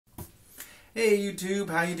Hey YouTube,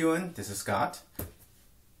 how you doing? This is Scott.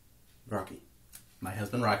 Rocky. My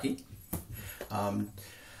husband Rocky. On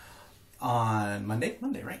Monday,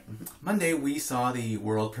 right? Monday we saw the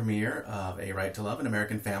world premiere of A Right to Love, An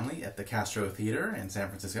American Family at the Castro Theater in San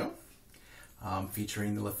Francisco,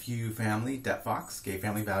 featuring the LeFew family, Det Fox, Gay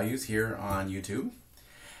Family Values here on YouTube.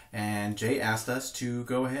 And Jay asked us to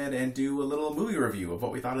go ahead and do a little movie review of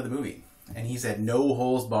what we thought of the movie. And he said, no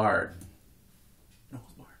holes barred. No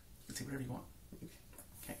holes barred. You can say whatever you want.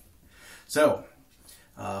 Okay. So,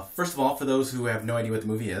 first of all, for those who have no idea what the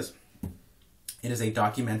movie is, it is a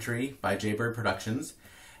documentary by Jaybird Productions,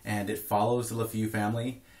 and it follows the LeFew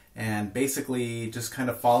family, and basically just kind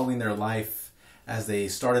of following their life as they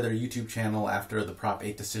started their YouTube channel after the Prop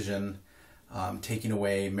 8 decision, taking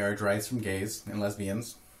away marriage rights from gays and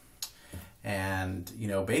lesbians. And, you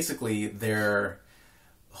know, basically their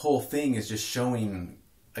whole thing is just showing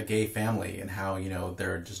a gay family and how, you know,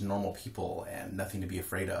 they're just normal people and nothing to be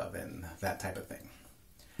afraid of and that type of thing.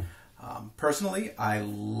 Personally, I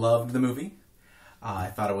loved the movie. I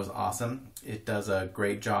thought it was awesome. It does a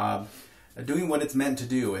great job doing what it's meant to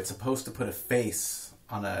do. It's supposed to put a face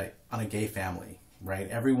on a gay family, right?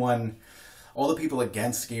 Everyone, all the people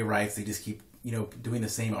against gay rights, they just keep, you know, doing the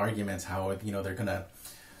same arguments, how, you know, they're going to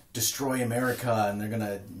destroy America and they're going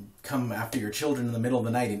to come after your children in the middle of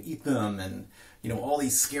the night and eat them, and, you know, all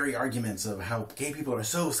these scary arguments of how gay people are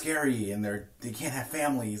so scary and they can't have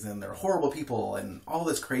families and they're horrible people and all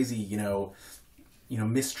this crazy, you know,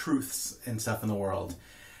 mistruths and stuff in the world.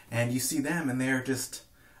 And you see them and they're just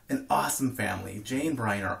an awesome family. Jay and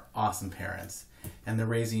Brian are awesome parents, and they're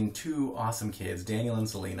raising two awesome kids, Daniel and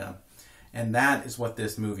Selena. And that is what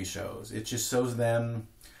this movie shows. It just shows them,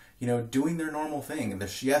 you know, doing their normal thing.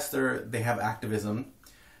 Yes, they have activism,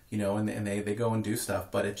 you know, and they go and do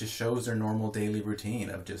stuff, but it just shows their normal daily routine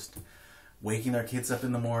of just waking their kids up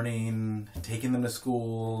in the morning, taking them to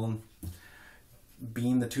school,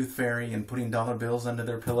 being the tooth fairy and putting dollar bills under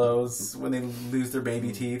their pillows when they lose their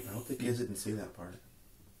baby teeth. I hope the kids didn't see that part.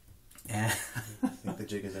 And I think the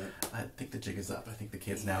jig is up. I think the jig is up. I think the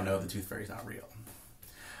kids now know the tooth fairy's not real.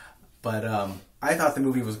 But I thought the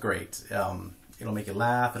movie was great. It'll make you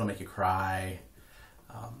laugh. It'll make you cry.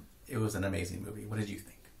 It was an amazing movie. What did you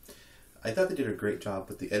think? I thought they did a great job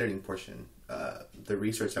with the editing portion. The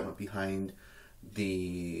research that went behind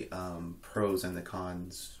the pros and the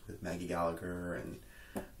cons with Maggie Gallagher, and,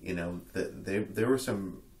 you know, there were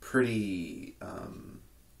some pretty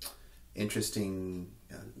interesting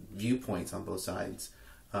viewpoints on both sides.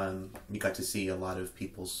 You got to see a lot of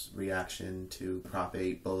people's reaction to Prop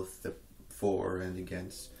 8, both the for and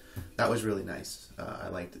against. That was really nice. I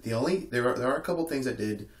liked it. There are a couple things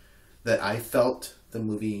that I felt the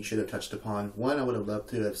movie should have touched upon. One, I would have loved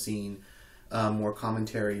to have seen more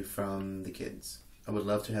commentary from the kids. I would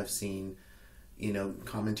love to have seen, you know,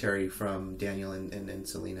 commentary from Daniel and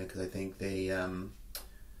Selena, because I think they, from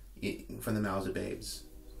the mouths of babes,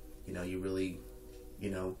 you know, you really, you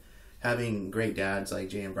know, having great dads like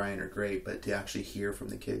Jay and Brian are great, but to actually hear from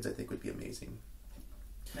the kids, I think would be amazing.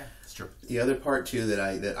 Yeah, it's true. The other part too that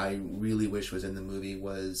I really wish was in the movie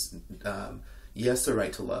was, yes, the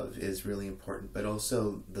right to love is really important, but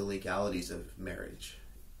also the legalities of marriage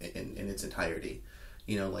in its entirety.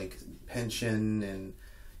 You know, like pension and,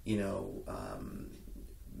 you know,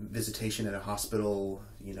 visitation at a hospital.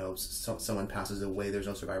 You know, someone passes away, there's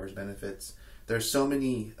no survivor's benefits. There's so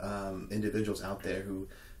many individuals out there who've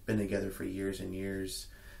been together for years and years,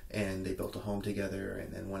 and they built a home together,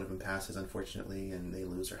 and then one of them passes, unfortunately, and they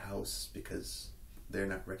lose their house because they're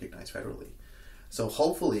not recognized federally. So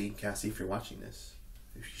hopefully, Cassie, if you're watching this,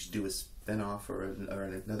 if you should do a spinoff or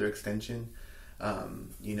another extension,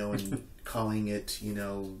 you know, and calling it, you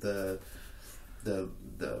know, the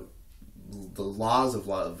laws of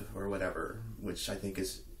love or whatever, which I think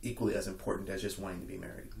is equally as important as just wanting to be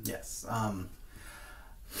married. Yes.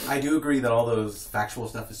 I do agree that all those factual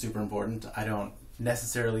stuff is super important. I don't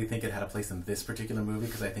necessarily think it had a place in this particular movie,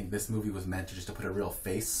 because I think this movie was meant to put a real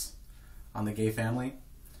face on the gay family,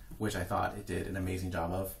 which I thought it did an amazing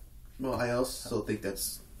job of. Well, I also think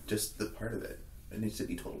that's just the part of it. It needs to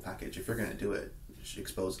be total package. If you're going to do it, you should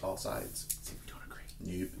expose all sides. See, we don't agree.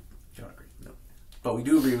 Nope. We don't agree. No. But we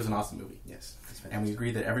do agree it was an awesome movie. Yes. And we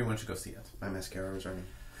agree that everyone should go see it. My mascara was running.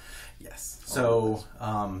 Yes. So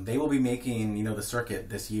they will be making, you know, the circuit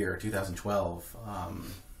this year, 2012,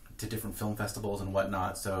 to different film festivals and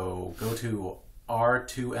whatnot. So go to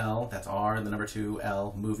R2L, that's R, the number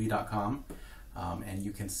 2L, movie.com, and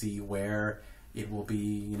you can see where it will be.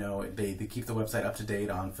 You know, they keep the website up to date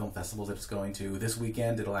on film festivals that it's going to. This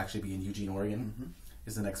weekend, it'll actually be in Eugene, Oregon,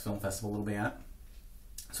 is the next film festival it'll be at.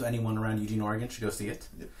 So anyone around Eugene, Oregon should go see it.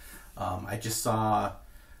 Yep. I just saw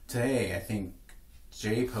today, I think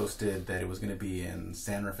Jay posted that it was going to be in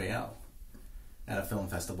San Rafael at a film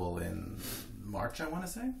festival in March, I want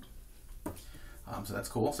to say. So that's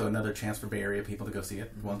cool. So another chance for Bay Area people to go see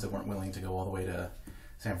it, ones that weren't willing to go all the way to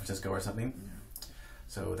San Francisco or something.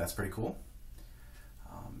 So that's pretty cool.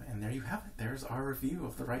 And there you have it. There's our review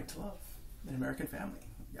of The Right to Love, An American Family.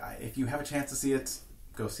 If you have a chance to see it,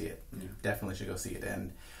 go see it. You definitely should go see it.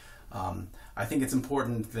 And I think it's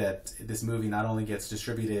important that this movie not only gets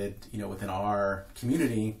distributed, within our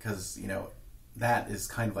community, because, that is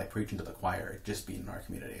kind of like preaching to the choir, just being in our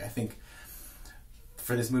community. I think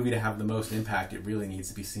for this movie to have the most impact, it really needs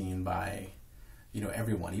to be seen by,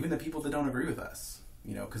 everyone, even the people that don't agree with us,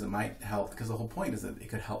 because it might help, because the whole point is that it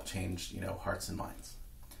could help change, hearts and minds.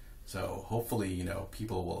 So hopefully,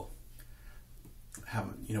 people will have,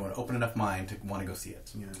 an open enough mind to want to go see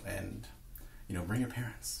it. And, bring your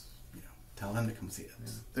parents, tell them to come see it.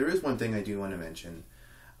 There is one thing I do want to mention.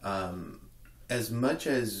 As much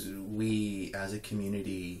as we as a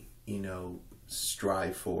community,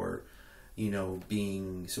 strive for,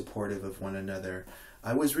 being supportive of one another,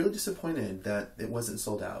 I was really disappointed that it wasn't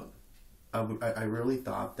sold out. I really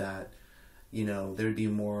thought that, there'd be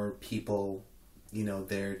more people,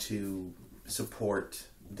 there to support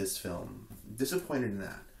this film. Disappointed in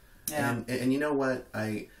that. Yeah. And you know what?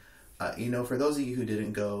 For those of you who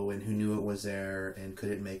didn't go and who knew it was there and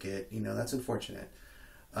couldn't make it, that's unfortunate.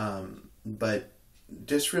 But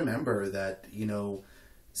just remember that,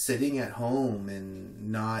 sitting at home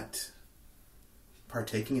and not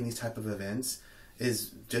partaking in these type of events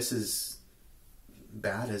is just as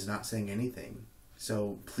bad as not saying anything.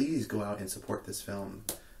 So please go out and support this film.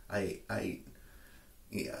 I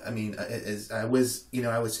was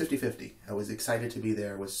 50-50. I was excited to be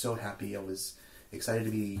there. I was so happy. I was excited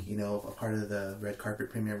to be, a part of the red carpet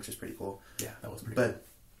premiere, which is pretty cool. Yeah, that was pretty cool.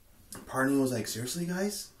 But part of me was like, seriously,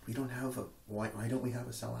 guys? We don't have why don't we have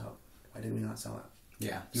a sellout? Why did we not sell out?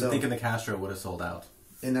 Yeah, you would think the Castro would have sold out.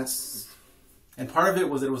 And part of it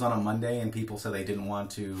was that it was on a Monday, and people said they didn't want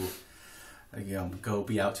to, go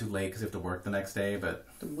be out too late because they have to work the next day. But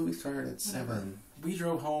the movie started at 7. We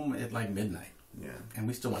drove home at like midnight. Yeah, and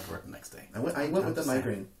we still went to work the next day. I went with a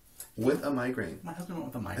migraine. With a migraine. My husband went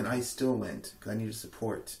with a migraine, and I still went because I need to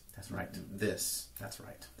support. That's right. This cause.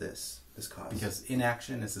 Because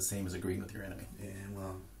inaction is the same as agreeing with your enemy. Yeah,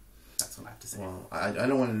 well, that's what I have to say. Well, I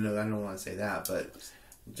don't want to know. I don't want to say that, but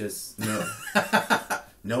just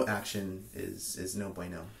no action is no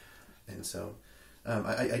bueno. And so,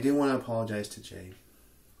 I do want to apologize to Jay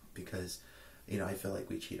because, I feel like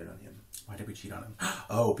we cheated on him. Why did we cheat on him?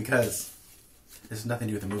 Oh, because this has nothing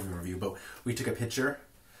to do with the movie review, but we took a picture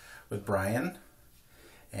with Brian,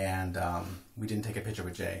 and we didn't take a picture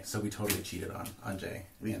with Jay, so we totally cheated on Jay.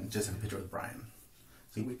 And just have a picture with Brian.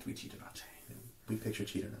 So we cheated on Jay. We picture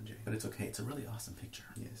cheated on Jay. But it's okay. It's a really awesome picture.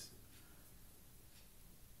 Yes.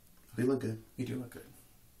 We look good. We do look good.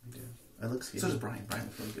 We do. I look skinny. So does Brian. Brian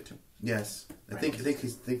looks really good too. Yes. I think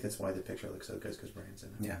that's why the picture looks so good, because Brian's in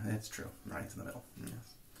it. Yeah, that's true. Brian's in the middle. Mm.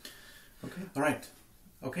 Yes. Okay. All right.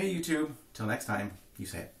 Okay, YouTube. Till next time, you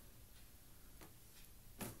say it.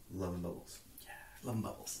 Love and bubbles. Yeah, love and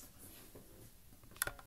bubbles.